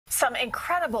Some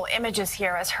incredible images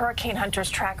here as hurricane hunters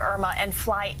track Irma and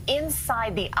fly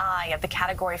inside the eye of the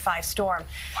Category 5 storm.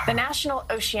 Wow. The National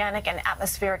Oceanic and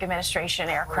Atmospheric Administration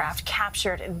aircraft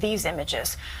captured these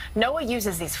images. NOAA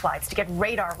uses these flights to get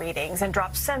radar readings and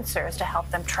drop sensors to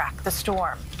help them track the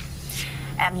storm.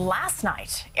 And last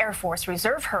night, Air Force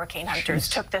Reserve hurricane hunters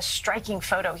took this striking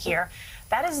photo here.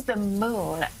 That is the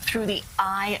moon through the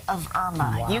eye of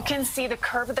Irma. Wow. You can see the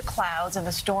curve of the clouds in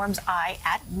the storm's eye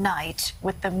at night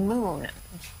with the moon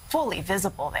fully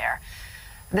visible there.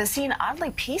 The scene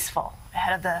oddly peaceful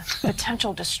ahead of the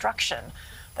potential destruction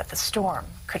that the storm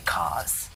could cause.